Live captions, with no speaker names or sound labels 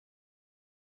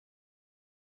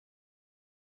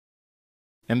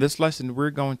In this lesson, we're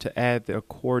going to add the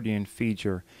accordion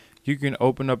feature. You can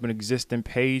open up an existing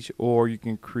page or you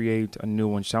can create a new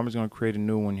one. So I'm just going to create a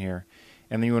new one here.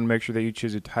 And then you want to make sure that you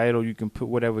choose a title. You can put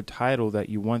whatever title that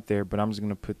you want there, but I'm just going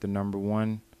to put the number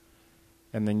 1.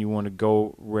 And then you want to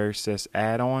go where it says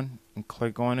add-on and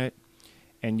click on it.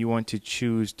 And you want to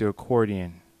choose the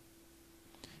accordion.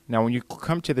 Now when you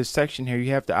come to this section here,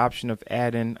 you have the option of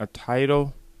adding a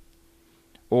title,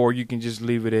 or you can just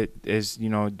leave it as,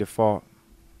 default.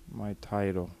 My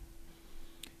title.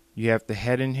 You have the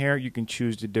heading here. You can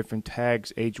choose the different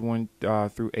tags H1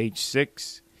 through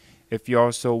H6. If you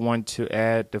also want to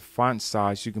add the font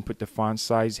size, you can put the font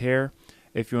size here.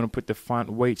 If you want to put the font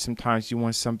weight, sometimes you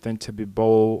want something to be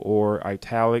bold or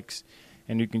italics,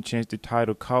 and you can change the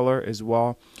title color as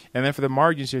well. And then for the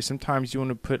margins here, sometimes you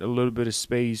want to put a little bit of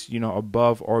space,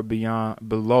 above or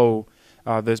below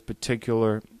this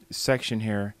particular section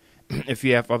here if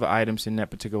you have other items in that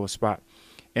particular spot.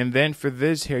 And then for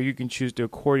this here, you can choose the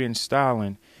accordion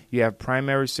styling. You have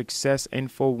primary, success,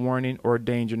 info, warning, or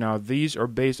danger. Now these are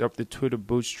based off the Twitter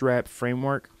Bootstrap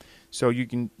framework, so you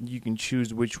can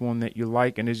choose which one that you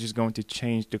like, and it's just going to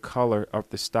change the color of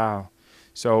the style.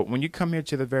 So when you come here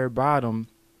to the very bottom,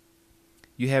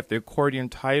 you have the accordion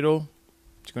title.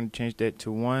 It's going to change that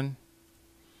to 1,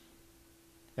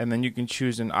 and then you can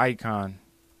choose an icon.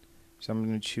 So I'm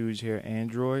going to choose here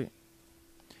Android.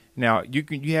 Now you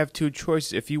have two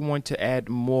choices. If you want to add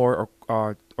more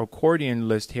accordion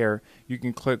list here, you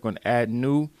can click on add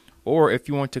new, or if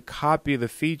you want to copy the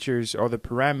features or the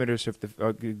parameters of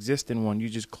the existing one, you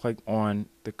just click on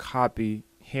the copy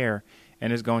here,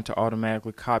 and it's going to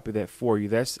automatically copy that for you.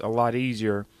 That's a lot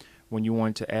easier when you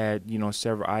want to add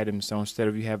several items. So instead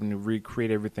of you having to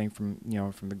recreate everything from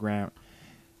from the ground,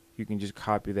 you can just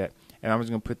copy that. And I'm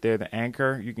just going to put there the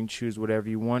anchor. You can choose whatever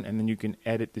you want, and then you can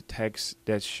edit the text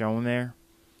that's shown there.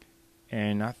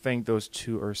 And I think those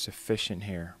two are sufficient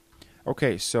here.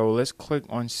 Okay, so let's click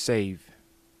on save.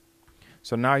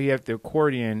 So now you have the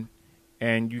accordion,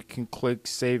 and you can click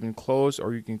save and close,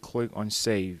 or you can click on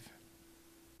save.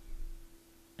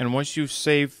 And once you've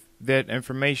saved that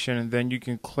information, then you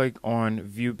can click on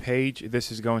view page.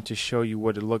 This is going to show you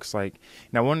what it looks like.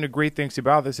 Now one of the great things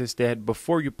about this is that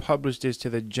before you publish this to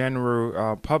the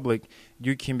general public,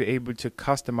 you can be able to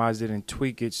customize it and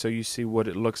tweak it so you see what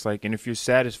it looks like, and if you're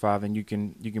satisfied, then you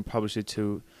can publish it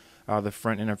to the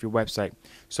front end of your website.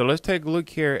 So let's take a look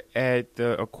here at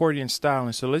the accordion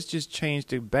styling. So let's just change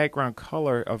the background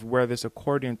color of where this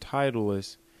accordion title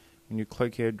is. When you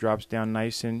click here, it drops down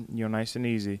nice and nice and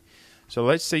easy. So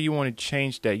let's say you want to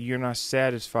change that. You're not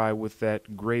satisfied with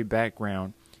that gray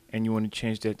background and you want to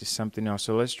change that to something else.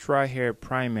 So let's try here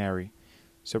primary.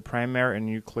 So primary, and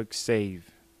you click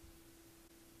save.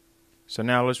 So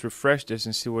now let's refresh this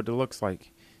and see what it looks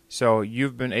like. So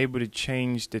you've been able to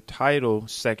change the title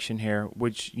section here,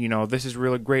 which this is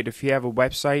really great if you have a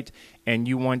website and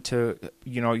you want to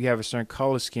you have a certain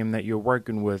color scheme that you're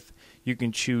working with. You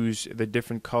can choose the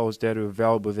different colors that are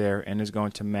available there, and it's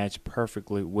going to match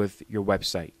perfectly with your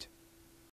website.